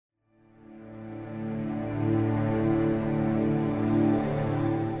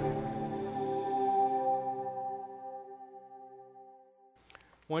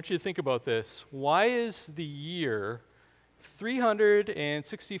want you to think about this. Why is the year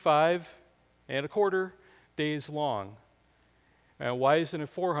 365 and a quarter days long? And why isn't it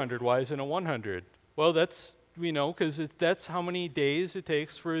 400? Why isn't it 100? Well, we know because that's how many days it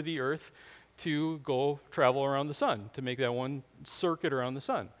takes for the Earth to go travel around the sun, to make that one circuit around the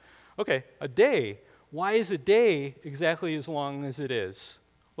sun. Okay, a day. Why is a day exactly as long as it is?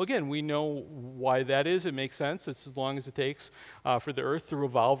 Well, again, we know why that is. It makes sense. It's as long as it takes for the Earth to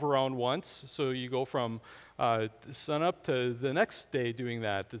revolve around once. So you go from sun up to the next day doing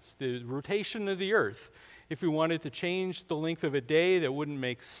that. It's the rotation of the Earth. If we wanted to change the length of a day, that wouldn't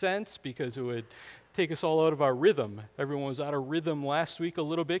make sense because it would take us all out of our rhythm. Everyone was out of rhythm last week a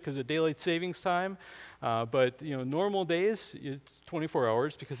little bit because of daylight savings time. But normal days, it's 24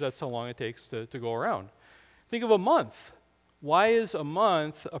 hours because that's how long it takes to go around. Think of a month. Why is a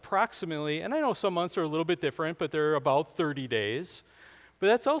month approximately, and I know some months are a little bit different, but they're about 30 days. But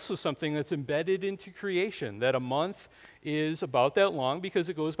that's also something that's embedded into creation, that a month is about that long because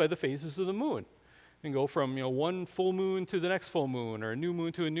it goes by the phases of the moon. And go from one full moon to the next full moon, or a new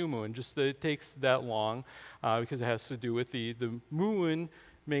moon to a new moon. Just that it takes that long because it has to do with the moon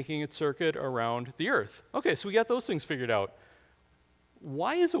making its circuit around the Earth. Okay, so we got those things figured out.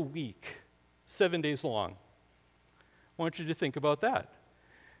 Why is a week 7 days long? I want you to think about that.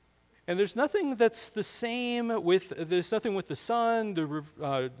 And there's nothing that's the same there's nothing with the sun,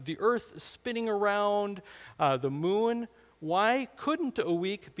 the Earth spinning around, the moon. Why couldn't a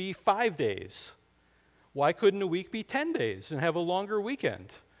week be 5 days? Why couldn't a week be 10 days and have a longer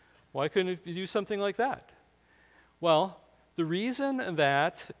weekend? Why couldn't it do something like that? Well, the reason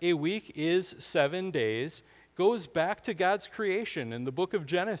that a week is 7 days goes back to God's creation in the book of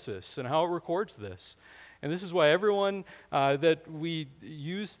Genesis and how it records this. And this is why everyone that we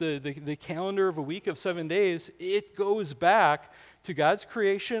use the calendar of a week of 7 days, it goes back to God's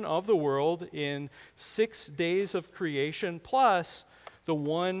creation of the world in 6 days of creation plus the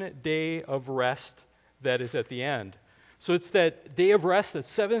 1 day of rest that is at the end. So it's that day of rest, that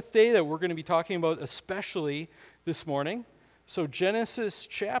seventh day, that we're going to be talking about especially this morning. So Genesis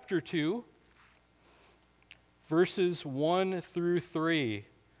chapter 2, verses 1 through 3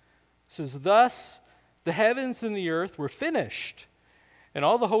 says, "Thus the heavens and the earth were finished, and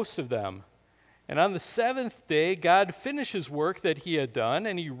all the hosts of them. And on the seventh day God finished his work that he had done,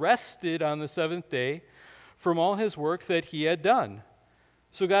 and he rested on the seventh day from all his work that he had done.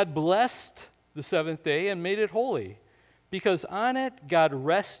 So God blessed the seventh day and made it holy, because on it God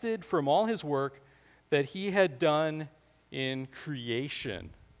rested from all his work that he had done in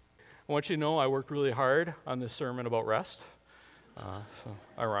creation." I want you to know I worked really hard on this sermon about rest, so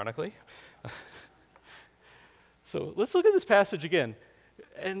ironically. So let's look at this passage again.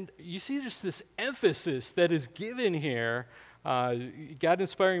 And you see just this emphasis that is given here, God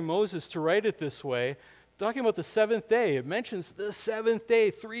inspiring Moses to write it this way, talking about the seventh day. It mentions the seventh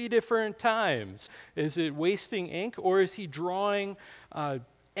day 3 different times. Is it wasting ink, or is he drawing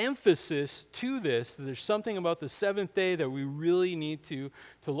emphasis to this? That there's something about the seventh day that we really need to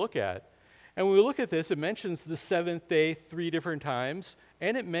look at. And when we look at this, it mentions the seventh day 3 different times,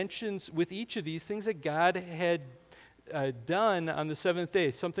 and it mentions with each of these things that God had done on the seventh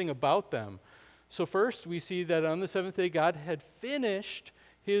day, something about them. So first, we see that on the seventh day, God had finished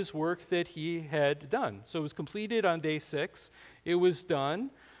his work that he had done. So it was completed on day 6. It was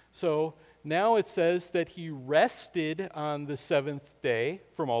done. So now it says that he rested on the seventh day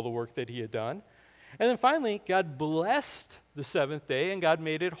from all the work that he had done. And then finally, God blessed the seventh day, and God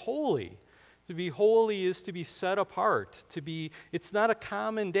made it holy. To be holy is to be set apart. It's not a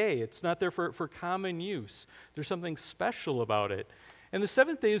common day. It's not there for common use. There's something special about it. And the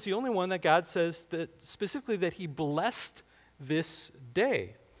seventh day is the only one that God says that specifically that he blessed this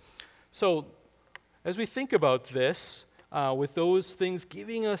day. So as we think about this, with those things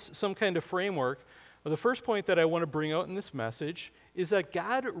giving us some kind of framework, the first point that I want to bring out in this message is that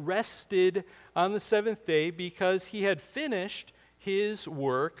God rested on the seventh day because he had finished his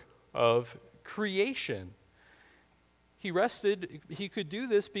work of creation. He rested. He could do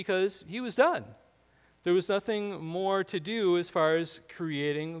this because he was done. There was nothing more to do as far as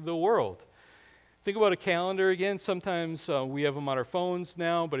creating the world. Think about a calendar again. Sometimes we have them on our phones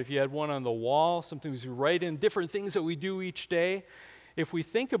now, but if you had one on the wall, sometimes we write in different things that we do each day. If we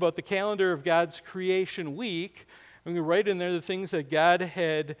think about the calendar of God's creation week, we can write in there the things that God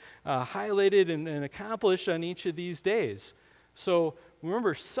had highlighted and accomplished on each of these days. So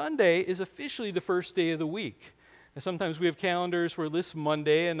remember, Sunday is officially the first day of the week. And sometimes we have calendars where it lists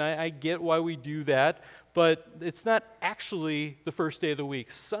Monday, and I get why we do that, but it's not actually the first day of the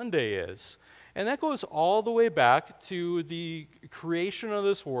week. Sunday is. And that goes all the way back to the creation of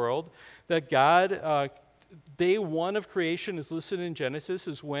this world, that God, day one of creation is listed in Genesis,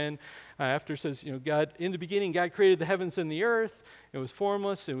 is when, after it says, God, in the beginning, God created the heavens and the earth. It was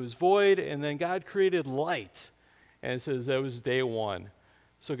formless, it was void, and then God created light. And it says that was day one.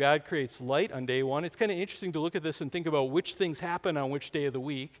 So God creates light on day one. It's kind of interesting to look at this and think about which things happen on which day of the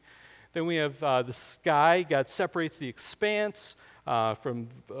week. Then we have the sky. God separates the expanse from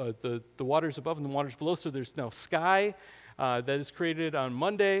the waters above and the waters below. So there's now sky that is created on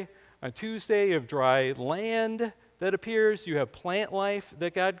Monday. On Tuesday, you have dry land that appears. You have plant life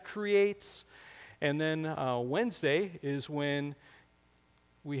that God creates. And then Wednesday is when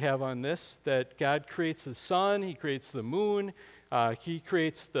we have on this that God creates the sun, he creates the moon, he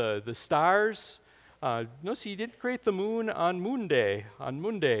creates the stars. Notice he didn't create the moon on Moon Day.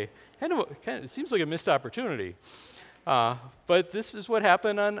 Kind of, it seems like a missed opportunity. But this is what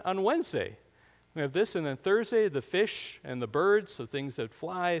happened on Wednesday. We have this, and then Thursday, the fish and the birds, so things that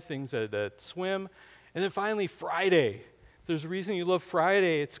fly, things that swim. And then finally, Friday. If there's a reason you love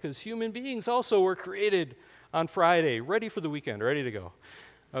Friday, it's because human beings also were created on Friday, ready for the weekend, ready to go.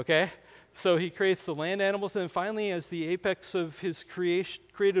 Okay? So he creates the land animals, and then finally, as the apex of his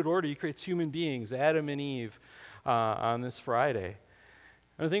created order, he creates human beings, Adam and Eve, on this Friday.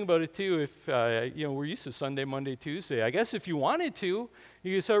 And the thing about it, too, if, we're used to Sunday, Monday, Tuesday. I guess if you wanted to,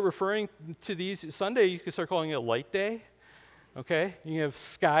 you could start referring to these. Sunday, you could start calling it Light Day. Okay? You have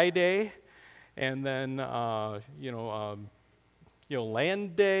Sky Day, and then,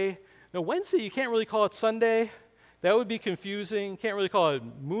 Land Day. Now, Wednesday, you can't really call it Sunday. That would be confusing. Can't really call it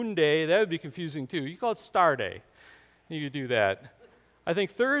Moon Day. That would be confusing, too. You call it Star Day. You could do that. I think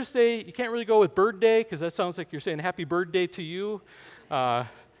Thursday, you can't really go with Bird Day, because that sounds like you're saying Happy Bird Day to you. But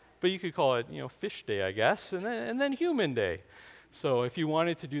you could call it, Fish Day, I guess, and then Human Day. So if you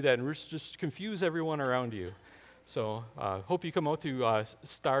wanted to do that and just confuse everyone around you. So hope you come out to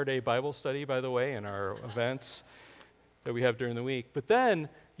Star Day Bible study, by the way, and our events that we have during the week. But then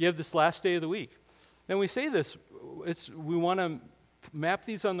you have this last day of the week. Then we say this, we want to map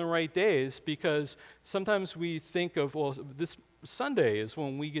these on the right days, because sometimes we think of, this Sunday is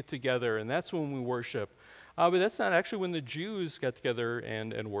when we get together, and that's when we worship. But that's not actually when the Jews got together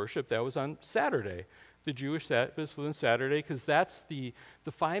and worshiped. That was on Saturday. The Jewish Sabbath was on Saturday, because that's the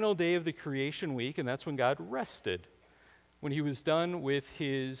final day of the creation week, and that's when God rested, when he was done with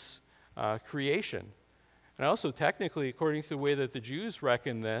his creation. And also, technically, according to the way that the Jews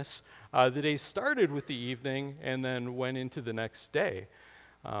reckon this, the day started with the evening and then went into the next day.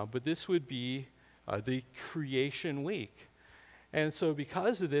 But this would be the creation week. And so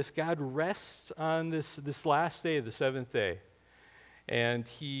because of this, God rests on this last day, the seventh day. And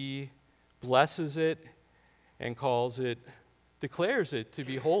he blesses it and declares it to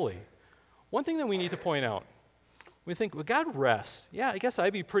be holy. One thing that we need to point out, we think, well, God rests. Yeah, I guess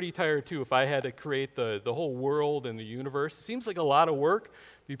I'd be pretty tired too if I had to create the whole world and the universe. It seems like a lot of work,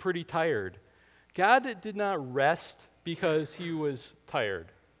 be pretty tired. God did not rest because he was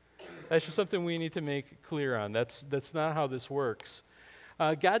tired. That's just something we need to make clear on. That's not how this works.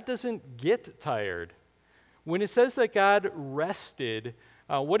 God doesn't get tired. When it says that God rested,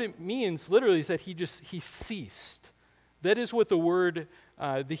 what it means literally is that he ceased. That is what the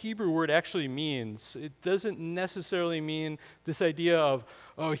Hebrew word actually means. It doesn't necessarily mean this idea of,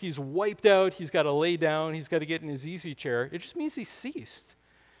 he's wiped out, he's got to lay down, he's got to get in his easy chair. It just means he ceased.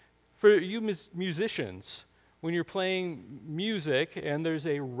 For you musicians, when you're playing music and there's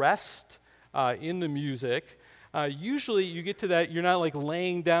a rest in the music, usually you get to that, you're not like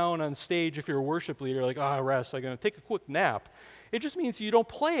laying down on stage if you're a worship leader, like, rest, I'm going to take a quick nap. It just means you don't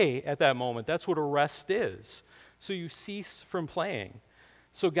play at that moment. That's what a rest is. So you cease from playing.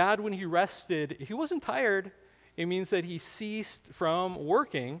 So God, when he rested, he wasn't tired. It means that he ceased from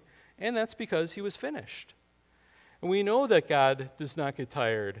working, and that's because he was finished. And we know that God does not get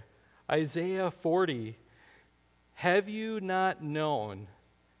tired. Isaiah 40, have you not known?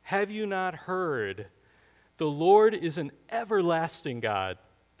 Have you not heard? The Lord is an everlasting God,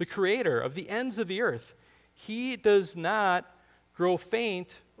 the creator of the ends of the earth. He does not grow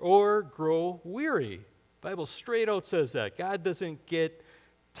faint or grow weary. The Bible straight out says that. God doesn't get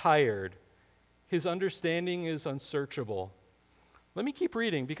tired. His understanding is unsearchable. Let me keep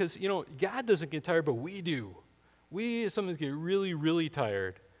reading, because, God doesn't get tired, but we do. We sometimes get really, really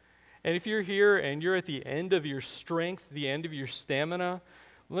tired. And if you're here and you're at the end of your strength, the end of your stamina,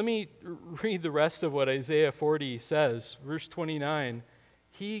 let me read the rest of what Isaiah 40 says. Verse 29,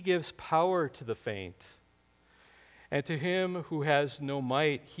 he gives power to the faint, and to him who has no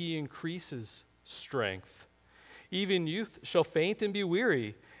might, he increases strength. Even youth shall faint and be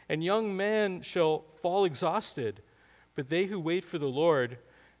weary, And young men shall fall exhausted, but they who wait for the Lord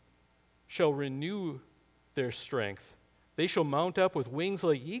shall renew their strength. They shall mount up with wings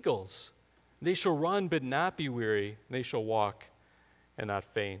like eagles. They shall run but not be weary. They shall walk and not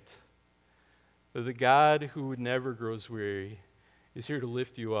faint. The God who never grows weary is here to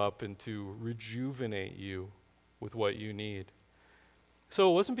lift you up and to rejuvenate you with what you need.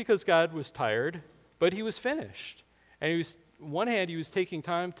 So it wasn't because God was tired, but he was finished. And he was, on one hand, he was taking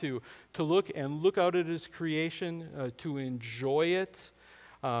time to look out at his creation, to enjoy it.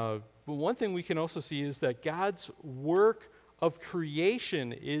 But one thing we can also see is that God's work of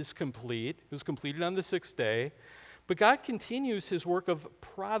creation is complete. It was completed on the sixth day. But God continues his work of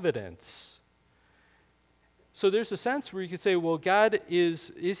providence. So there's a sense where you could say, well, God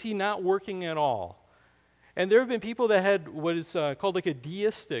is he not working at all? And there have been people that had what is called like a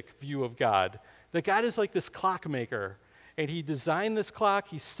deistic view of God, that God is like this clockmaker, and he designed this clock,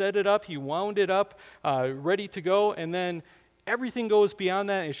 he set it up, he wound it up, ready to go, and then everything goes beyond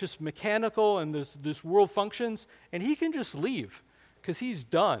that. It's just mechanical, and this world functions, and he can just leave because he's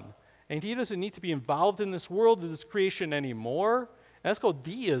done, and he doesn't need to be involved in this world, in this creation anymore. And that's called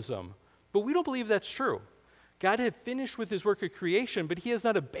deism, but we don't believe that's true. God had finished with his work of creation, but he has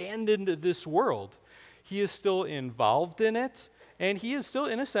not abandoned this world. He is still involved in it, and he is still,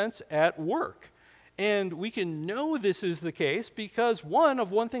 in a sense, at work. And we can know this is the case because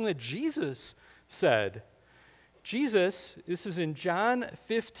one thing that Jesus said. Jesus, this is in John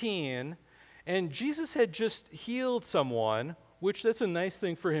 15, and Jesus had just healed someone, which that's a nice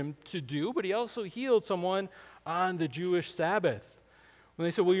thing for him to do, but he also healed someone on the Jewish Sabbath. When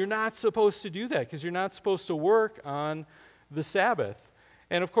they said, well, you're not supposed to do that because you're not supposed to work on the Sabbath.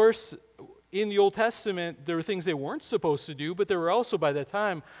 And of course, in the Old Testament, there were things they weren't supposed to do, but there were also, by that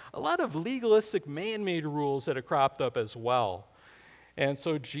time, a lot of legalistic man-made rules that had cropped up as well. And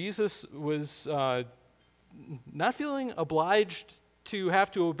so Jesus was not feeling obliged to have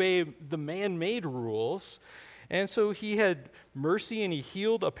to obey the man-made rules, and so he had mercy and he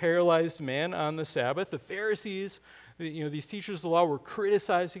healed a paralyzed man on the Sabbath. The Pharisees, these teachers of the law were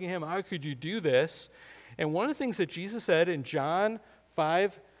criticizing him. How could you do this? And one of the things that Jesus said in John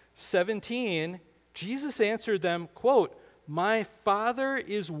 5:17, Jesus answered them, quote, "My Father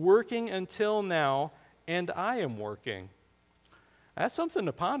is working until now, and I am working." That's something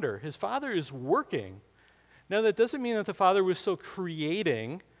to ponder. His Father is working. Now, that doesn't mean that the Father was still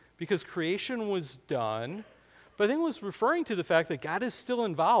creating, because creation was done, but I think it was referring to the fact that God is still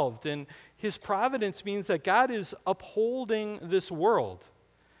involved, and his providence means that God is upholding this world.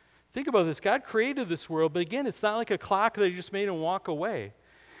 Think about this. God created this world, but again, it's not like a clock that he just made and walk away.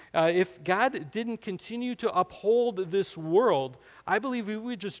 If God didn't continue to uphold this world, I believe we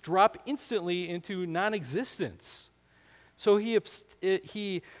would just drop instantly into non-existence. So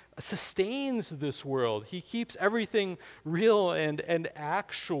he sustains this world. He keeps everything real and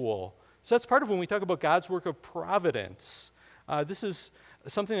actual. So that's part of when we talk about God's work of providence. This is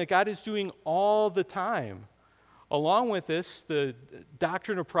something that God is doing all the time. Along with this, the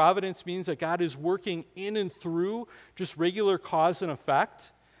doctrine of providence means that God is working in and through just regular cause and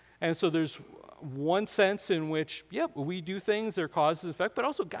effect. And so there's one sense in which, we do things, they're cause and effect, but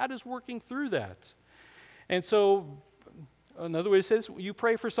also God is working through that. And so another way to say this, you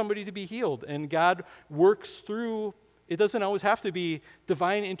pray for somebody to be healed, and God works through. It doesn't always have to be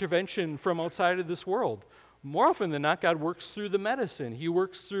divine intervention from outside of this world. More often than not, God works through the medicine. He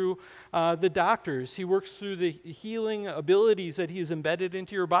works through the doctors. He works through the healing abilities that he has embedded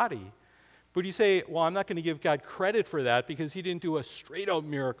into your body. But you say, well, I'm not going to give God credit for that because he didn't do a straight-out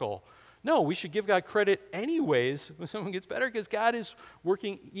miracle. No, we should give God credit anyways when someone gets better because God is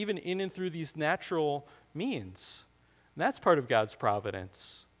working even in and through these natural means. And that's part of God's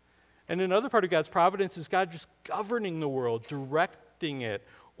providence. And another part of God's providence is God just governing the world, directing it,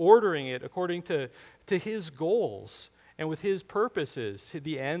 ordering it according to his goals and with his purposes,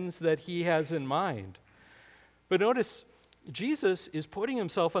 the ends that he has in mind. But notice, Jesus is putting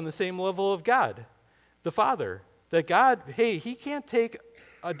himself on the same level of God, the Father. That God, he can't take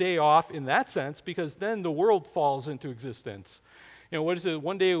a day off in that sense because then the world falls into existence. What is it,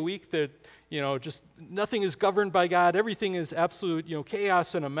 one day a week that, just nothing is governed by God. Everything is absolute,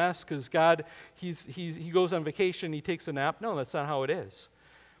 chaos and a mess because God, he goes on vacation, he takes a nap. No, that's not how it is.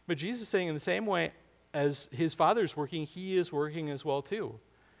 But Jesus is saying in the same way as his Father is working, he is working as well too.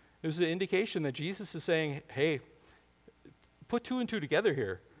 There's an indication that Jesus is saying, hey, put two and two together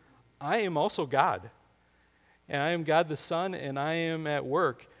here. I am also God. And I am God the Son, and I am at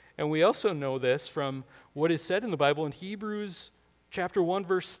work. And we also know this from what is said in the Bible in Hebrews chapter 1,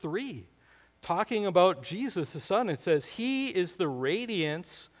 verse 3. Talking about Jesus, the Son, it says, he is the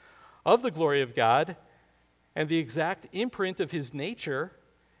radiance of the glory of God and the exact imprint of his nature,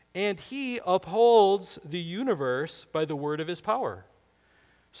 and he upholds the universe by the word of his power.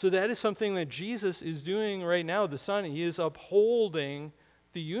 So that is something that Jesus is doing right now, the Son. He is upholding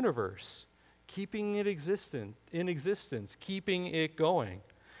the universe, keeping it in existence, keeping it going.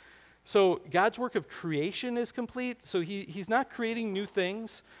 So God's work of creation is complete. So he's not creating new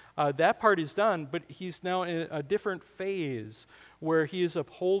things. That part is done, but he's now in a different phase where he is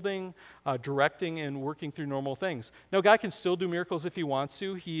upholding, directing, and working through normal things. Now, God can still do miracles if he wants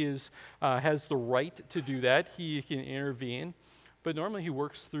to. He has the right to do that. He can intervene. But normally he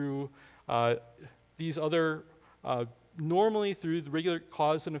works through these other, normally through the regular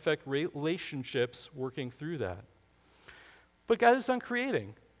cause and effect relationships, working through that. But God is done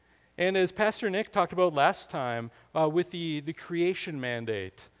creating. And as Pastor Nick talked about last time with the creation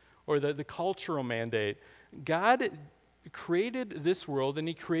mandate or the cultural mandate, God created this world and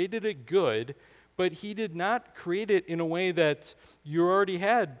he created it good, but he did not create it in a way that you already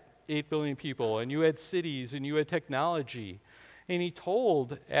had 8 billion people and you had cities and you had technology. And he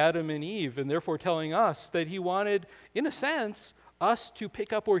told Adam and Eve, and therefore telling us, that he wanted, in a sense, us to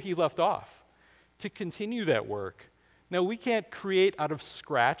pick up where he left off, to continue that work. Now, we can't create out of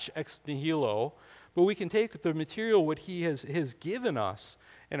scratch ex nihilo, but we can take the material, what he has given us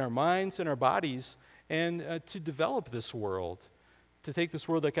in our minds and our bodies, and to develop this world, to take this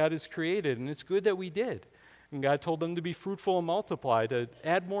world that God has created. And it's good that we did. And God told them to be fruitful and multiply, to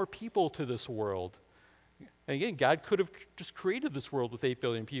add more people to this world. And again, God could have just created this world with 8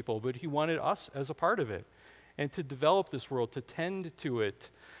 billion people, but he wanted us as a part of it, and to develop this world, to tend to it,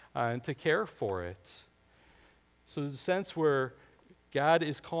 and to care for it. So there's a sense where God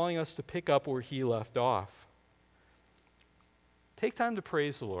is calling us to pick up where he left off. Take time to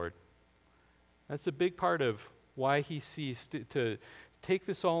praise the Lord. That's a big part of why he ceased to take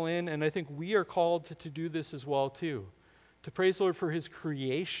this all in, and I think we are called to do this as well too, to praise the Lord for his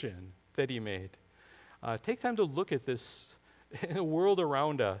creation that he made. Take time to look at this world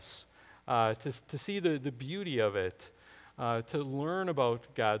around us, to see the beauty of it, to learn about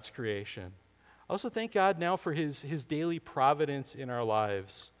God's creation. I also thank God now for his daily providence in our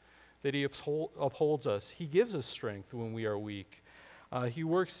lives, that he upholds us. He gives us strength when we are weak. He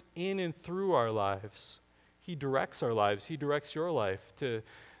works in and through our lives. He directs our lives. He directs your life to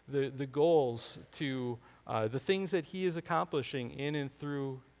the goals, to the things that he is accomplishing in and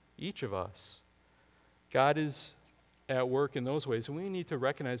through each of us. God is at work in those ways, and we need to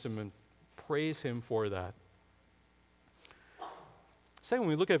recognize him and praise him for that. Second, when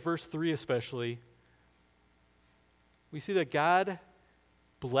we look at verse 3 especially, we see that God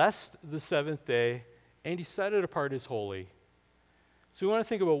blessed the seventh day, and he set it apart as holy. So we want to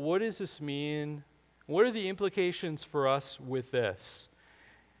think about, what does this mean? What are the implications for us with this?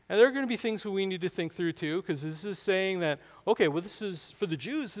 And there are going to be things that we need to think through too, because this is saying that, okay, well, this is, for the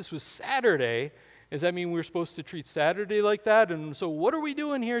Jews, this was Saturday. Does that mean we're supposed to treat Saturday like that? And so what are we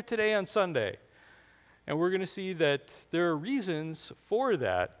doing here today on Sunday? And we're going to see that there are reasons for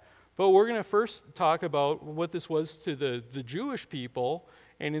that. But we're going to first talk about what this was to the Jewish people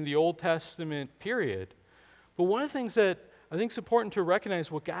and in the Old Testament period. But one of the things that I think is important to recognize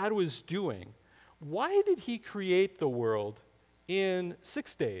what God was doing. Why did he create the world in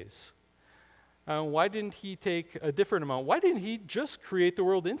 6 days? Why didn't he take a different amount? Why didn't he just create the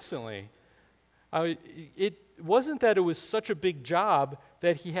world instantly? It wasn't that it was such a big job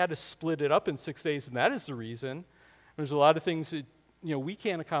that he had to split it up in 6 days, and that is the reason. There's a lot of things that we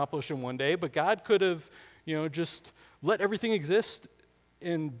can't accomplish in one day, but God could have just let everything exist,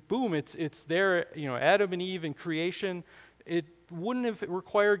 and boom, it's there. Adam and Eve and creation. It wouldn't have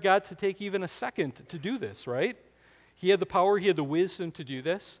required God to take even a second to do this, right? He had the power, he had the wisdom to do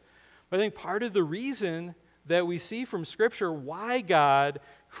this. But I think part of the reason that we see from Scripture why God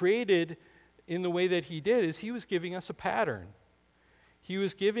created in the way that he did is he was giving us a pattern. He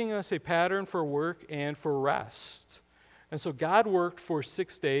was giving us a pattern for work and for rest. And so God worked for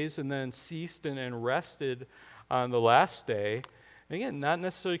 6 days and then ceased and rested on the last day. And again, not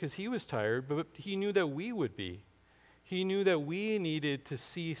necessarily because he was tired, but he knew that we would be. He knew that we needed to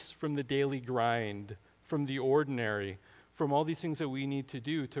cease from the daily grind, from the ordinary, from all these things that we need to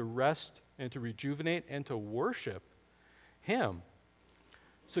do to rest and to rejuvenate and to worship him.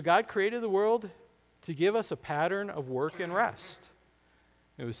 So God created the world to give us a pattern of work and rest.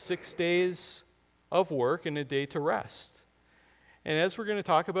 It was 6 days of work and a day to rest. And as we're going to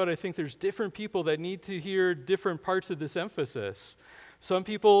talk about, I think there's different people that need to hear different parts of this emphasis. Some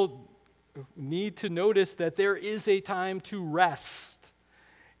people need to notice that there is a time to rest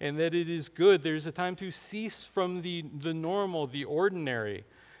and that it is good. There's a time to cease from the normal, the ordinary,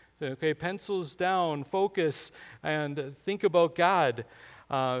 Okay, pencils down, focus, and think about God.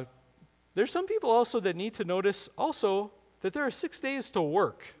 There's some people also that need to notice also that there are 6 days to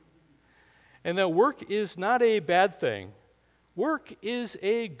work, and that work is not a bad thing. Work is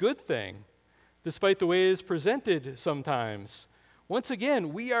a good thing, despite the way it is presented sometimes. Once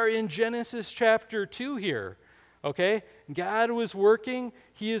again, we are in Genesis chapter 2 here, okay? God was working.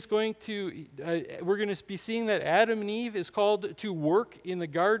 He is going to, we're going to be seeing that Adam and Eve is called to work in the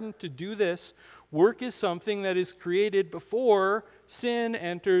garden to do this. Work is something that is created before sin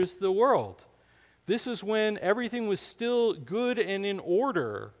enters the world. This is when everything was still good and in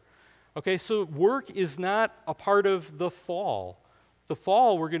order. Okay, so work is not a part of the fall. The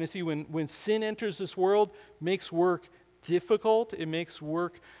fall, we're going to see when sin enters this world, makes work difficult, it makes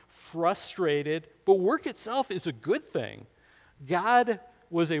work frustrated, but work itself is a good thing. God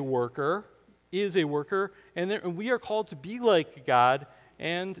was a worker, is a worker, and we are called to be like God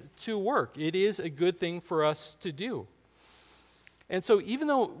and to work. It is a good thing for us to do. And so even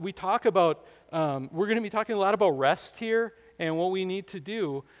though we talk about, we're going to be talking a lot about rest here and what we need to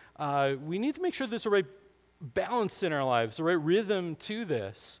do, we need to make sure there's the right balance in our lives, the right rhythm to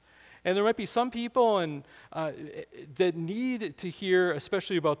this. And there might be some people that need to hear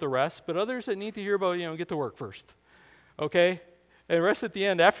especially about the rest, but others that need to hear about, get to work first, okay? And rest at the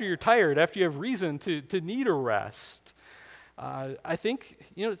end after you're tired, after you have reason to need a rest. I think,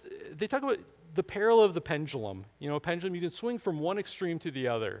 they talk about the peril of the pendulum. A pendulum, you can swing from one extreme to the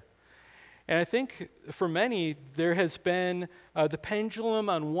other. And I think for many, there has been the pendulum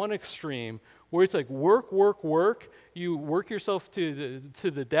on one extreme where it's like work, work, work. You work yourself to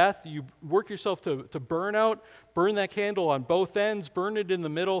the death. You work yourself to burnout. Burn that candle on both ends. Burn it in the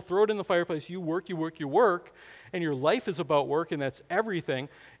middle. Throw it in the fireplace. You work, you work, you work. And your life is about work, and that's everything.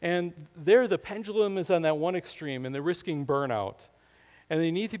 And there, the pendulum is on that one extreme, and they're risking burnout. And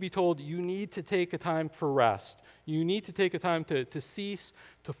they need to be told, you need to take a time for rest. You need to take a time to cease,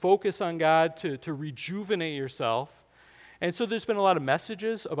 to focus on God, to rejuvenate yourself. And so there's been a lot of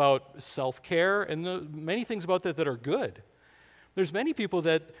messages about self-care and many things about that are good. There's many people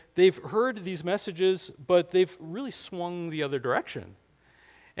that they've heard these messages, but they've really swung the other direction.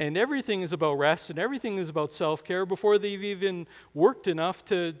 And everything is about rest and everything is about self-care before they've even worked enough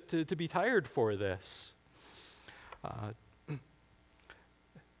to be tired for this. A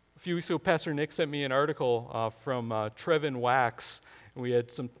few weeks ago, Pastor Nick sent me an article from Trevin Wax,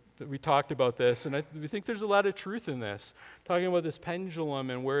 and we talked about this, and we think there's a lot of truth in this, talking about this pendulum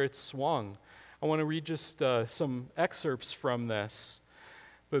and where it's swung. I want to read just some excerpts from this,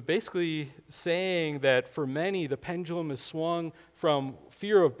 but basically saying that for many, the pendulum is swung from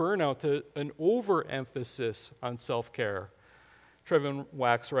fear of burnout to an overemphasis on self-care. Trevin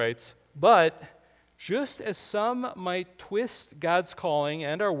Wax writes, but just as some might twist God's calling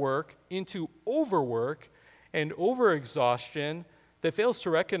and our work into overwork and overexhaustion that fails to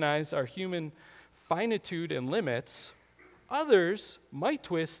recognize our human finitude and limits, others might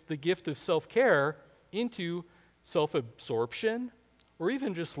twist the gift of self-care into self-absorption or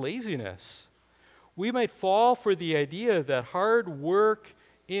even just laziness. We might fall for the idea that hard work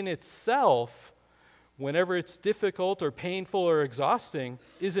in itself, whenever it's difficult or painful or exhausting,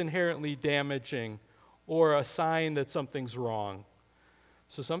 is inherently damaging or a sign that something's wrong.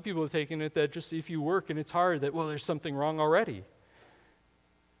 So some people have taken it that just if you work and it's hard, that, well, there's something wrong already.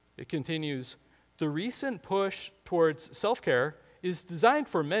 It continues, the recent push towards self-care is designed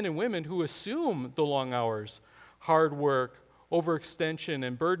for men and women who assume the long hours, hard work, overextension,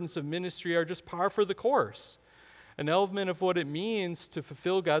 and burdens of ministry are just par for the course, an element of what it means to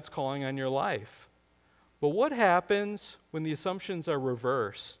fulfill God's calling on your life. But what happens when the assumptions are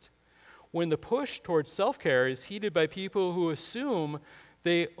reversed? When the push towards self-care is heeded by people who assume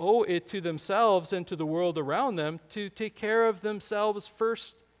they owe it to themselves and to the world around them to take care of themselves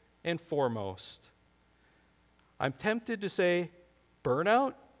first and foremost. I'm tempted to say,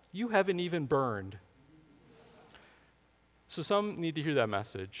 burnout? You haven't even burned. So some need to hear that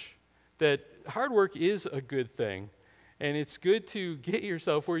message, that hard work is a good thing, and it's good to get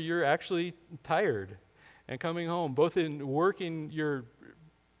yourself where you're actually tired and coming home, both in work in your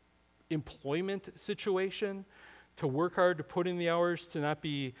employment situation, to work hard, to put in the hours, to not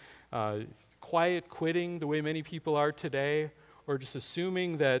be quiet quitting the way many people are today, or just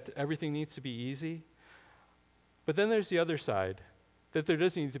assuming that everything needs to be easy. But then there's the other side, that there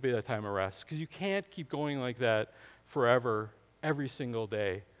does need to be that time of rest, because you can't keep going like that forever, every single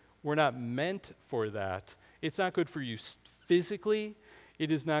day. We're not meant for that. It's not good for you physically.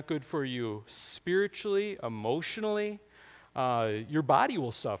 It is not good for you spiritually, emotionally. Your body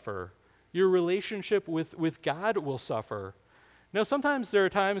will suffer. Your relationship with God will suffer. Now, sometimes there are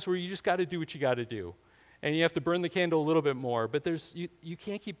times where you just got to do what you got to do, and you have to burn the candle a little bit more, but you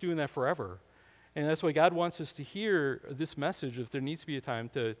can't keep doing that forever. And that's why God wants us to hear this message that there needs to be a time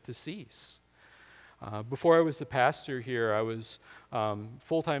to cease. Before I was the pastor here, I was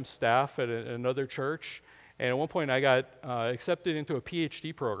full-time staff at another church, and at one point I got accepted into a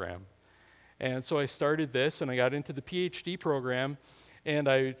PhD program. And so I started this, and I got into the PhD program, and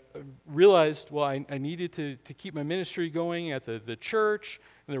I realized, well, I needed to keep my ministry going at the church,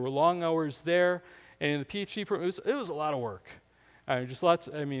 and there were long hours there, and in the PhD program, it was a lot of work.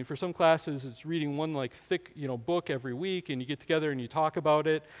 For some classes, it's reading one thick, book every week, and you get together and you talk about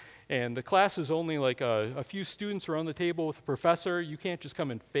it. And the class is only a few students around the table with a professor. You can't just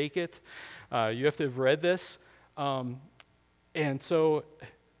come and fake it. You have to have read this. And so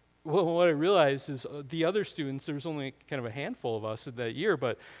what I realized is the other students, there was only kind of a handful of us in that year,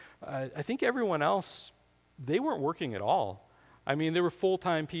 but I think everyone else, they weren't working at all. They were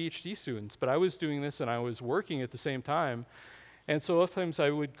full-time PhD students, but I was doing this and I was working at the same time. And so sometimes I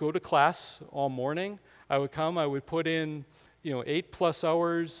would go to class all morning. I would come, I would put in 8+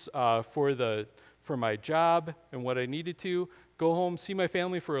 hours for my job and what I needed to, go home, see my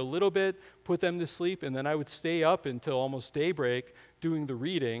family for a little bit, put them to sleep, and then I would stay up until almost daybreak doing the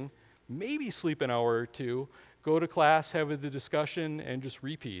reading, maybe sleep an hour or two, go to class, have the discussion, and just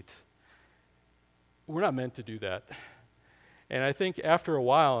repeat. We're not meant to do that. And I think after a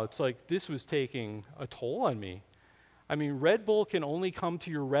while, it's like this was taking a toll on me. Red Bull can only come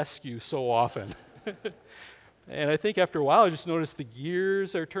to your rescue so often. And I think after a while, I just noticed the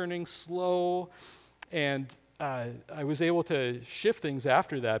gears are turning slow, and I was able to shift things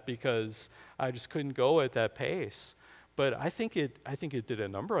after that because I just couldn't go at that pace. But I think it did a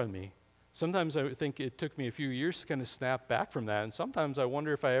number on me. Sometimes I think it took me a few years to kind of snap back from that, and sometimes I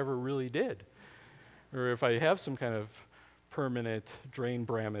wonder if I ever really did, or if I have some kind of permanent brain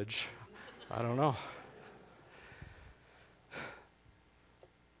damage. I don't know.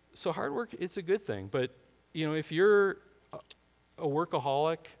 So hard work, it's a good thing, but if you're a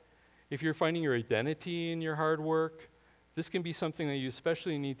workaholic, if you're finding your identity in your hard work, this can be something that you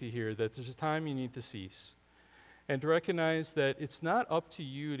especially need to hear, that there's a time you need to cease. And to recognize that it's not up to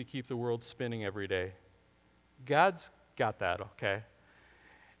you to keep the world spinning every day. God's got that, okay?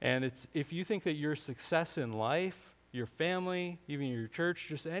 And if you think that your success in life, your family, even your church,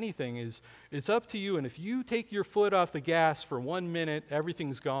 just anything, it's up to you, and if you take your foot off the gas for 1 minute,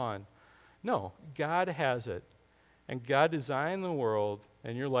 everything's gone. No, God has it. And God designed the world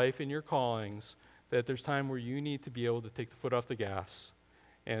and your life and your callings that there's time where you need to be able to take the foot off the gas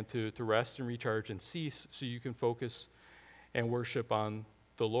and to rest and recharge and cease so you can focus and worship on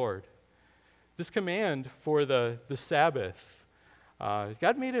the Lord. This command for the Sabbath,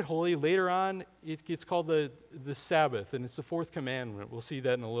 God made it holy. Later on, it gets called the Sabbath, and it's the fourth commandment. We'll see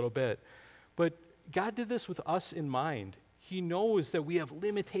that in a little bit. But God did this with us in mind. He knows that we have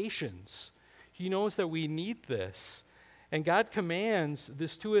limitations. He knows that we need this. And God commands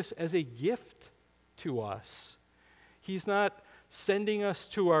this to us as a gift to us. He's not sending us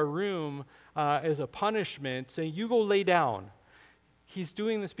to our room as a punishment, saying, you go lay down. He's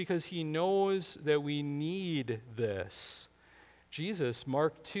doing this because he knows that we need this. Jesus,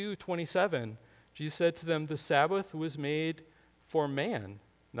 Mark 2:27, Jesus said to them, the Sabbath was made for man,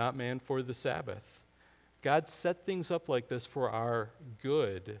 not man for the Sabbath. God set things up like this for our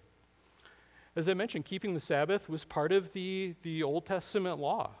good. As I mentioned, keeping the Sabbath was part of the Old Testament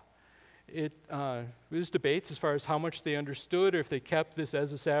law. It was debates as far as how much they understood or if they kept this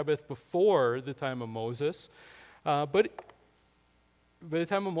as a Sabbath before the time of Moses. But by the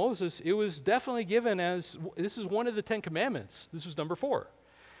time of Moses, it was definitely given as, this is one of the 10 commandments. This was number 4.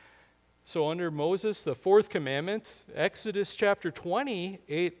 So under Moses, the fourth commandment, Exodus chapter 20,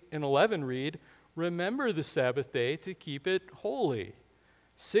 8 and 11 read, remember the Sabbath day to keep it holy.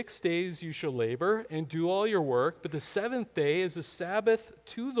 6 days you shall labor and do all your work, but the seventh day is a Sabbath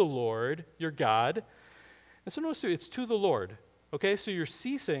to the Lord, your God. And so notice too, it's to the Lord. Okay, so you're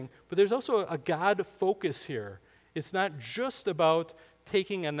ceasing, but there's also a God focus here. It's not just about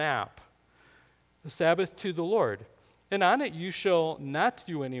taking a nap. The Sabbath to the Lord. And on it you shall not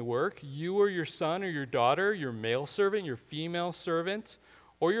do any work, you or your son or your daughter, your male servant, your female servant,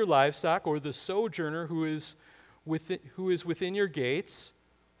 or your livestock, or the sojourner who is within your gates.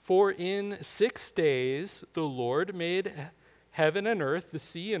 For in 6 days the Lord made heaven and earth, the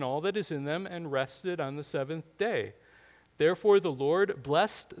sea and all that is in them, and rested on the seventh day. Therefore the Lord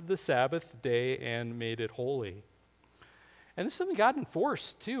blessed the Sabbath day and made it holy. And this is something God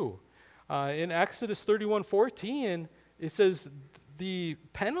enforced too. In Exodus 31:14, it says the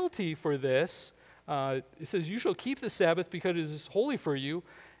penalty for this it says, "You shall keep the Sabbath because it is holy for you.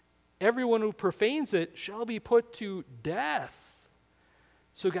 Everyone who profanes it shall be put to death."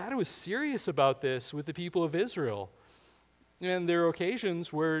 So God was serious about this with the people of Israel. And there are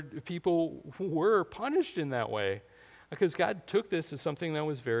occasions where people were punished in that way because God took this as something that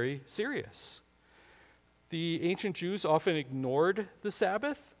was very serious. The ancient Jews often ignored the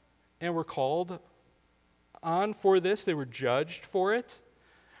Sabbath and were called on for this. They were judged for it.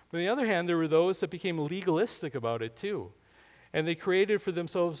 But on the other hand, there were those that became legalistic about it too. And they created for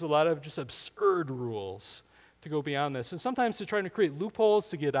themselves a lot of just absurd rules to go beyond this. And sometimes they're trying to create loopholes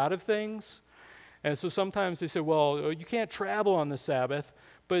to get out of things. And so sometimes they say, well, you can't travel on the Sabbath.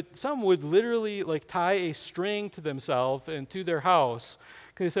 But some would literally tie a string to themselves and to their house.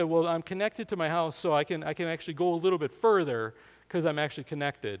 Because they said, well, I'm connected to my house, so I can actually go a little bit further because I'm actually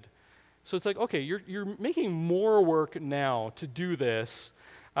connected. So it's like, okay, you're making more work now to do this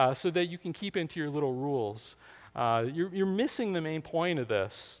so that you can keep into your little rules. You're missing the main point of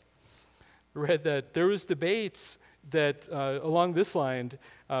this. I read that there was debates that along this line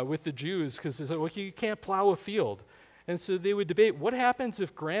with the Jews because they said, well, you can't plow a field. And so they would debate, what happens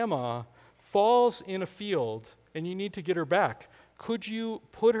if grandma falls in a field and you need to get her back? Could you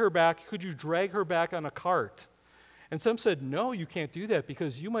put her back? Could you drag her back on a cart? And some said, no, you can't do that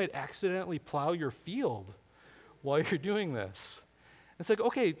because you might accidentally plow your field while you're doing this. It's like,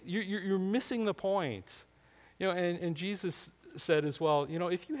 okay, you're missing the point. And Jesus said as well,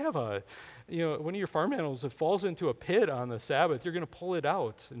 if you have one of your farm animals that falls into a pit on the Sabbath, you're going to pull it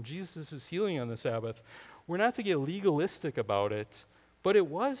out. And Jesus is healing on the Sabbath. We're not to get legalistic about it, but it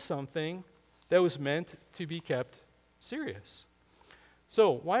was something that was meant to be kept serious.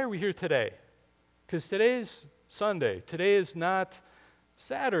 So why are we here today? Because today is Sunday. Today is not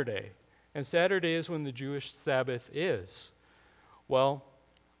Saturday. And Saturday is when the Jewish Sabbath is. Well,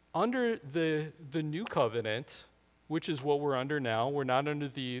 under the new covenant, which is what we're under now, we're not under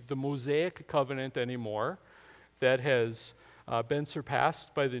the Mosaic covenant anymore that has been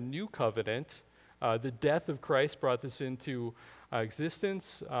surpassed by the new covenant. The death of Christ brought this into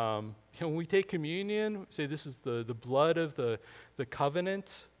existence. When we take communion, say this is the blood of the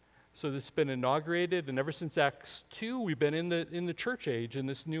covenant. So this has been inaugurated, and ever since Acts 2, we've been in the church age, in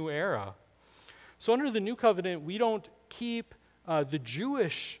this new era. So under the new covenant, we don't keep the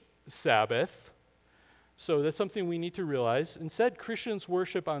Jewish Sabbath. So that's something we need to realize. Instead, Christians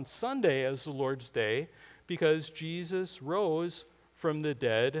worship on Sunday as the Lord's Day because Jesus rose from the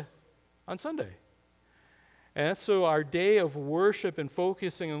dead on Sunday. And that's so our day of worship and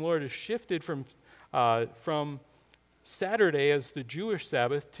focusing on the Lord is shifted from Saturday as the Jewish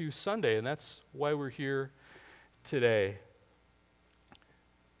Sabbath to Sunday, and that's why we're here today.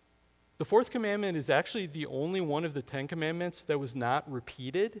 The fourth commandment is actually the only one of the 10 commandments that was not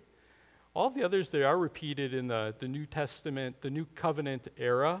repeated. All the others, they are repeated in the New Testament, the New Covenant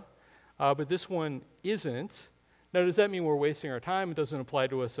era, but this one isn't. Now, does that mean we're wasting our time? It doesn't apply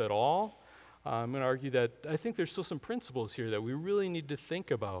to us at all. I'm going to argue that I think there's still some principles here that we really need to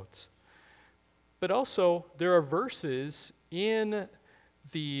think about. But also, there are verses in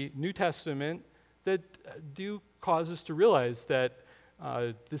the New Testament that do cause us to realize that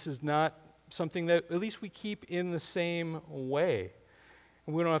this is not something that at least we keep in the same way.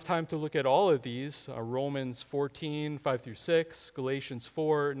 And we don't have time to look at all of these, Romans 14, 5 through 6, Galatians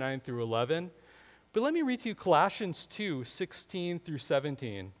 4, 9 through 11. But let me read to you Colossians 2, 16 through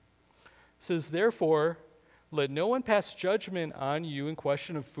 17. It says, "Therefore, let no one pass judgment on you in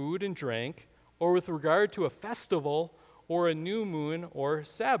question of food and drink, or with regard to a festival, or a new moon, or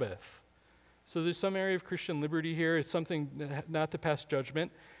Sabbath." So there's some area of Christian liberty here. It's something not to pass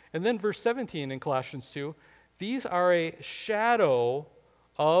judgment. And then verse 17 in Colossians 2, "These are a shadow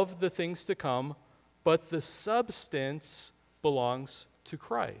of the things to come, but the substance belongs to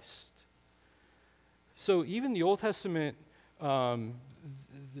Christ." So even the Old Testament,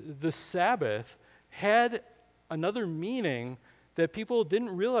 the Sabbath had another meaning that people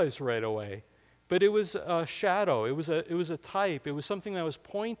didn't realize right away. But it was a shadow. It was a type. It was something that was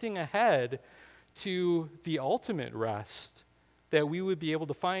pointing ahead to the ultimate rest that we would be able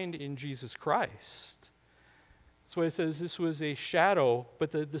to find in Jesus Christ. That's why it says this was a shadow,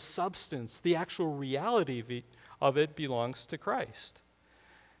 but the substance, the actual reality of it belongs to Christ.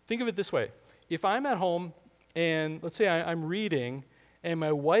 Think of it this way. If I'm at home and let's say I'm reading and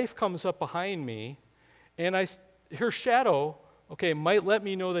my wife comes up behind me and her shadow, might let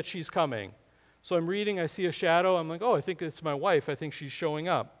me know that she's coming. So I'm reading, I see a shadow, I'm like, oh, I think it's my wife, I think she's showing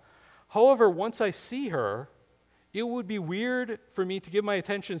up. However, once I see her, it would be weird for me to give my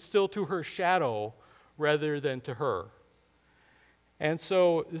attention still to her shadow rather than to her. And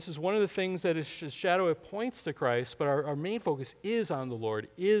so this is one of the things that is a shadow. It points to Christ, but our main focus is on the Lord,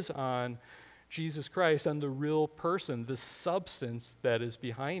 is on Jesus Christ, on the real person, the substance that is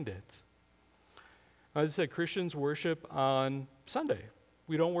behind it. As I said, Christians worship on Sunday.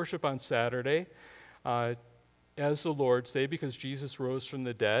 We don't worship on Saturday as the Lord's Day because Jesus rose from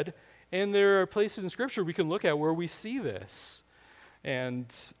the dead. And there are places in Scripture we can look at where we see this.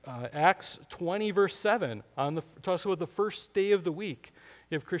 And Acts 20, verse 7, talks about the first day of the week.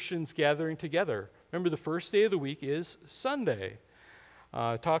 You have Christians gathering together. Remember, the first day of the week is Sunday.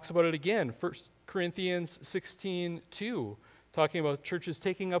 Talks about it again, 1 Corinthians 16:2, talking about churches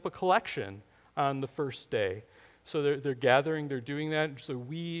taking up a collection on the first day. So they're gathering, they're doing that. So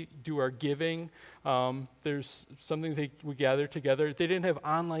we do our giving. There's something we gather together. They didn't have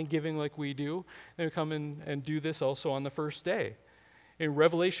online giving like we do. They would come in and do this also on the first day. In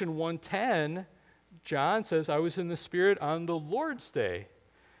Revelation 1:10, John says, I was in the Spirit on the Lord's Day.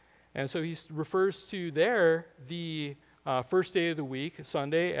 And so he refers to there the first day of the week,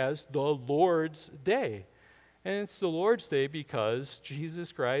 Sunday, as the Lord's Day. And it's the Lord's Day because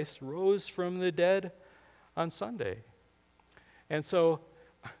Jesus Christ rose from the dead on Sunday. And so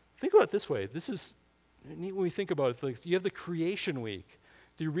think about it this way. This is neat when we think about it. Like you have the creation week.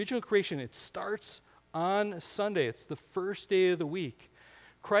 The original creation, it starts on Sunday. It's the first day of the week.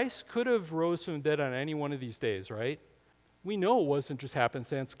 Christ could have rose from the dead on any one of these days, right? We know it wasn't just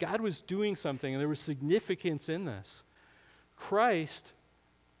happenstance. God was doing something, and there was significance in this. Christ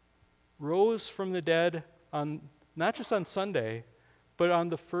rose from the dead on not just on Sunday, but on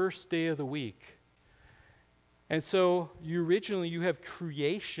the first day of the week. And so you have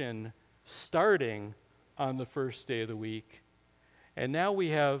creation starting on the first day of the week. And now we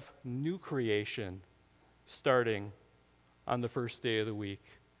have new creation starting on the first day of the week.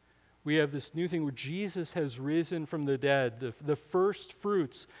 We have this new thing where Jesus has risen from the dead, the first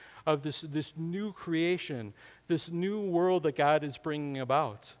fruits of this new creation, this new world that God is bringing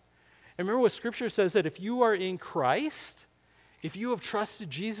about. And remember what Scripture says, that if you are in Christ, if you have trusted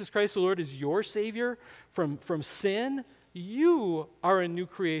Jesus Christ the Lord as your Savior from sin, you are a new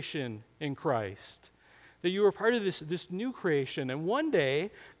creation in Christ. That you are part of this new creation. And one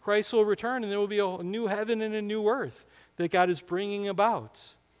day, Christ will return and there will be a new heaven and a new earth that God is bringing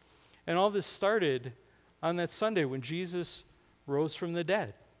about. And all this started on that Sunday when Jesus rose from the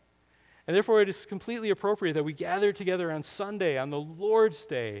dead. And therefore, it is completely appropriate that we gather together on Sunday, on the Lord's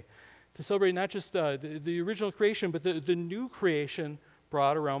Day, to celebrate not just the original creation, but the new creation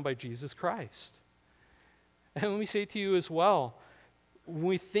brought around by Jesus Christ. And let me say to you as well, when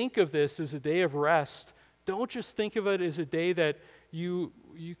we think of this as a day of rest, don't just think of it as a day that you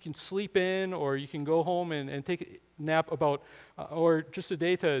can sleep in or you can go home and take a nap about, or just a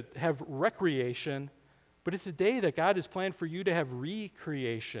day to have recreation, but it's a day that God has planned for you to have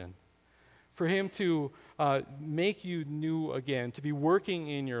recreation, for Him to make you new again, to be working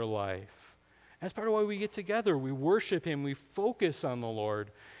in your life. That's part of why we get together. We worship Him. We focus on the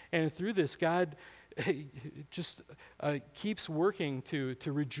Lord. And through this, God just keeps working to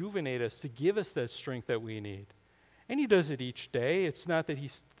rejuvenate us, to give us that strength that we need. And He does it each day. It's not that He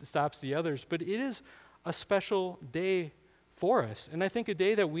stops the others, but it is a special day for us. And I think a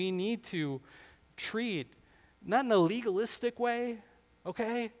day that we need to treat, not in a legalistic way,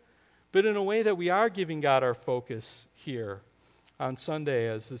 okay, but in a way that we are giving God our focus here on Sunday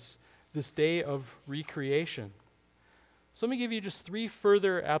as this day of recreation. So let me give you just 3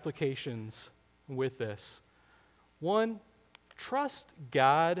 further applications with this. 1, trust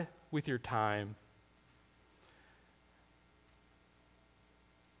God with your time.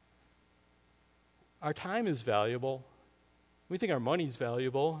 Our time is valuable. We think our money is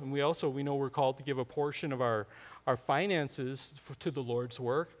valuable, and we know we're called to give a portion of our finances to the Lord's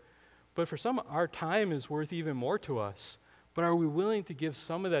work. But for some, our time is worth even more to us. But are we willing to give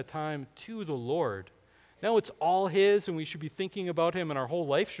some of that time to the Lord? Now it's all His, and we should be thinking about Him, and our whole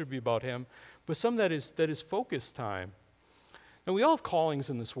life should be about Him. But some that is focused time. And we all have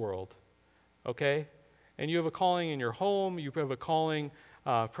callings in this world, okay? And you have a calling in your home. You have a calling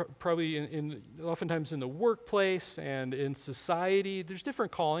probably oftentimes in the workplace and in society. There's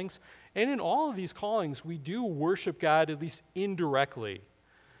different callings. And in all of these callings, we do worship God at least indirectly.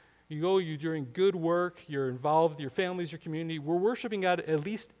 You're doing good work, you're involved with your families, your community. We're worshiping God at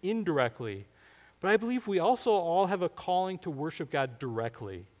least indirectly. But I believe we also all have a calling to worship God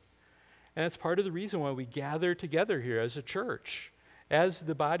directly. And that's part of the reason why we gather together here as a church, as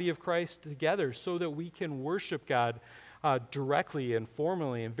the body of Christ together, so that we can worship God directly and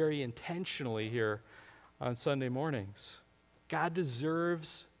formally and very intentionally here on Sunday mornings. God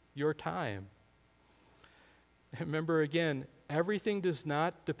deserves your time. Remember again, everything does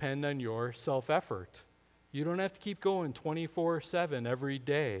not depend on your self-effort. You don't have to keep going 24/7 every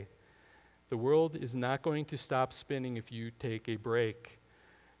day. The world is not going to stop spinning if you take a break.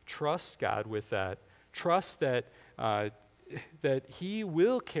 Trust God with that. Trust that that He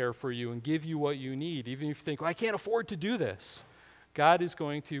will care for you and give you what you need, even if you think, well, I can't afford to do this. God is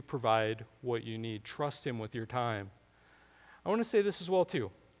going to provide what you need. Trust Him with your time. I want to say this as well,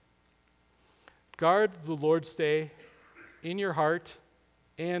 too. Guard the Lord's Day in your heart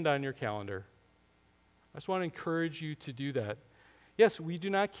and on your calendar. I just want to encourage you to do that. Yes, we do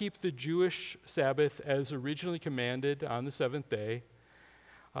not keep the Jewish Sabbath as originally commanded on the seventh day.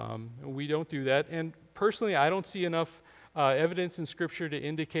 We don't do that. And personally, I don't see enough evidence in Scripture to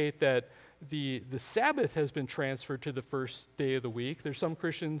indicate that the Sabbath has been transferred to the first day of the week. There's some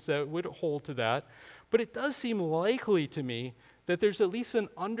Christians that would hold to that. But it does seem likely to me that there's at least an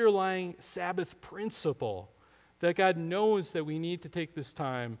underlying Sabbath principle, that God knows that we need to take this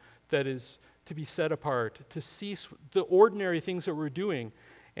time that is to be set apart, to cease the ordinary things that we're doing,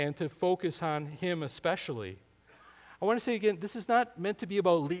 and to focus on Him especially. I want to say again, this is not meant to be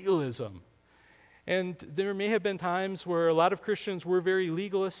about legalism. And there may have been times where a lot of Christians were very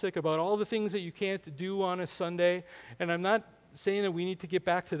legalistic about all the things that you can't do on a Sunday, and I'm not saying that we need to get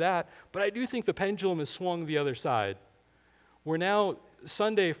back to that, but I do think the pendulum has swung the other side, where now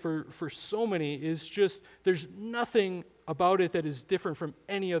Sunday for so many is just, there's nothing about it that is different from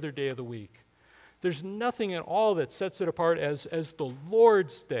any other day of the week. There's nothing at all that sets it apart as the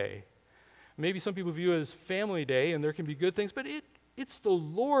Lord's Day. Maybe some people view it as family day, and there can be good things, but it's the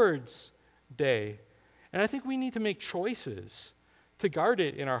Lord's Day. And I think we need to make choices to guard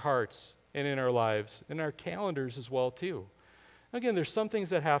it in our hearts and in our lives, in our calendars as well, too. Again, there's some things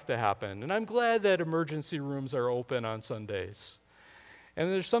that have to happen, and I'm glad that emergency rooms are open on Sundays.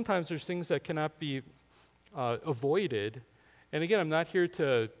 And sometimes there's things that cannot be avoided. And again, I'm not here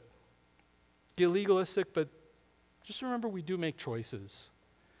to get legalistic, but just remember we do make choices.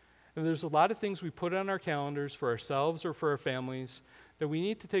 And there's a lot of things we put on our calendars for ourselves or for our families that we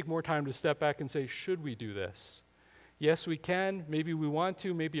need to take more time to step back and say, should we do this? Yes, we can. Maybe we want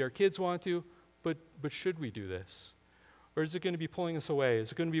to. Maybe our kids want to. But should we do this? Or is it going to be pulling us away?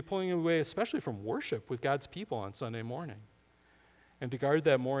 Is it going to be pulling away especially from worship with God's people on Sunday morning? And to guard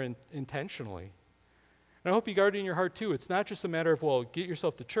that more intentionally. And I hope you guard it in your heart too. It's not just a matter of, well, get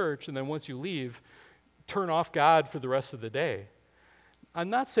yourself to church, and then once you leave, turn off God for the rest of the day. I'm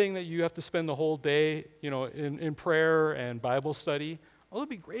not saying that you have to spend the whole day, in prayer and Bible study. Although it would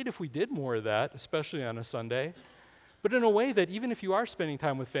be great if we did more of that, especially on a Sunday. But in a way that even if you are spending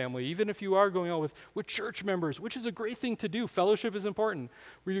time with family, even if you are going out with church members, which is a great thing to do, fellowship is important,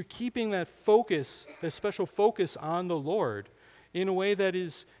 where you're keeping that focus, that special focus on the Lord in a way that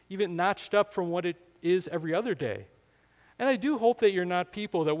is even notched up from what it is every other day. And I do hope that we're not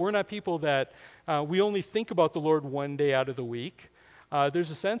people that we only think about the Lord one day out of the week.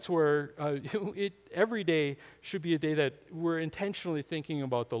 There's a sense where every day should be a day that we're intentionally thinking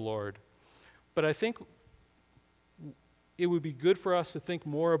about the Lord. But I think it would be good for us to think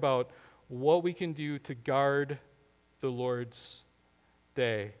more about what we can do to guard the Lord's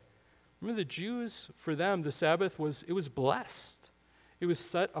day. Remember, the Jews, for them, the Sabbath was blessed. It was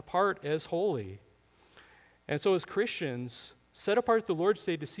set apart as holy. And so as Christians, set apart the Lord's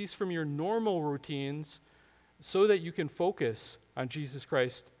Day to cease from your normal routines so that you can focus on Jesus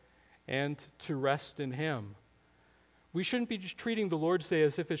Christ and to rest in Him. We shouldn't be just treating the Lord's Day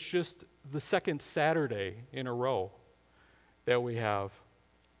as if it's just the second Saturday in a row that we have.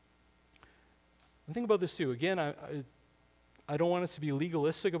 And think about this too. Again, I don't want us to be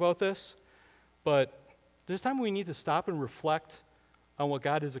legalistic about this, but there's time we need to stop and reflect on what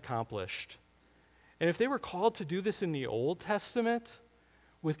God has accomplished. And if they were called to do this in the Old Testament,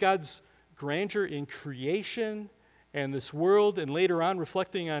 with God's grandeur in creation and this world, and later on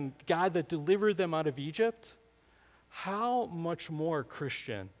reflecting on God that delivered them out of Egypt, how much more,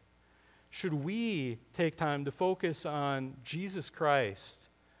 Christian, should we take time to focus on Jesus Christ,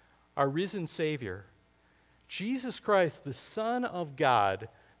 our risen Savior? Jesus Christ, the Son of God,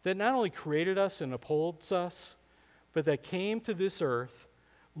 that not only created us and upholds us, but that came to this earth,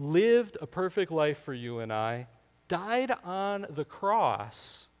 lived a perfect life for you and I, died on the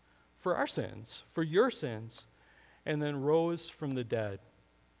cross for our sins, for your sins, and then rose from the dead.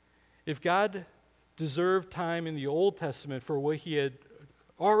 If God deserved time in the Old Testament for what He had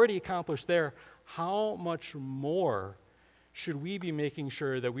already accomplished there, how much more should we be making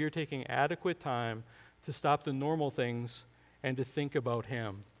sure that we are taking adequate time to stop the normal things and to think about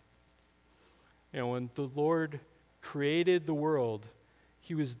Him? When the Lord created the world,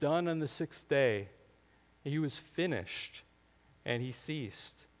 He was done on the sixth day. He was finished. and he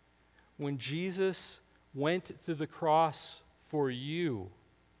ceased. When Jesus went to the cross for you,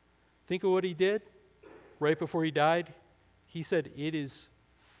 think of what he did right before he died. He said, "It is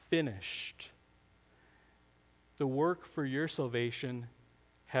finished." The work for your salvation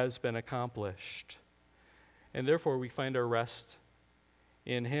has been accomplished. And therefore, we find our rest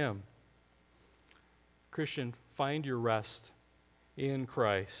in him. Christian, find your rest in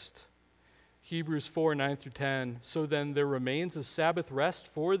Christ. Hebrews 4:9-10, so then there remains a Sabbath rest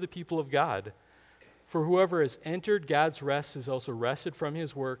for the people of God. For whoever has entered God's rest is also rested from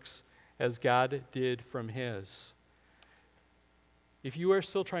his works as God did from his. If you are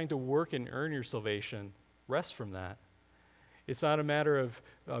still trying to work and earn your salvation, rest from that. It's not a matter of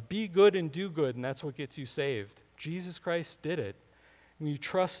be good and do good, and that's what gets you saved. Jesus Christ did it. When you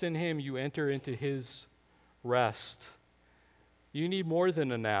trust in him, you enter into his rest. You need more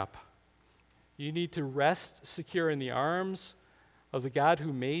than a nap. You need to rest secure in the arms of the God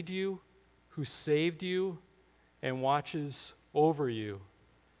who made you, who saved you, and watches over you.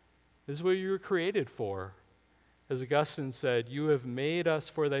 This is what you were created for. As Augustine said, "You have made us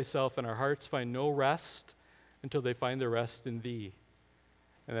for thyself, and our hearts find no rest until they find their rest in thee."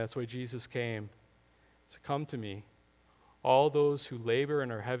 And that's why Jesus came. So come to me, all those who labor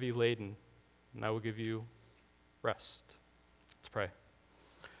and are heavy laden, and I will give you rest. Let's pray.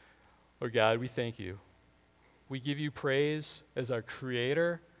 Lord God, we thank you. We give you praise as our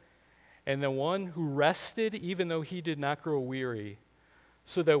Creator and the one who rested even though he did not grow weary,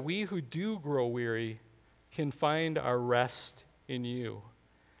 so that we who do grow weary can find our rest in you.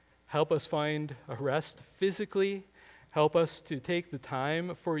 Help us find a rest physically. Help us to take the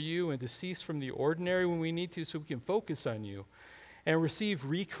time for you and to cease from the ordinary when we need to so we can focus on you and receive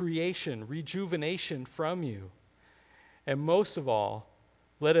recreation, rejuvenation from you. And most of all,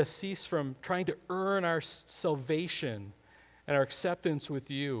 let us cease from trying to earn our salvation and our acceptance with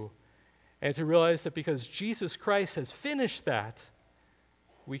you, and to realize that because Jesus Christ has finished that,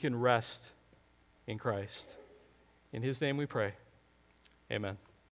 we can rest in Christ. In his name we pray. Amen.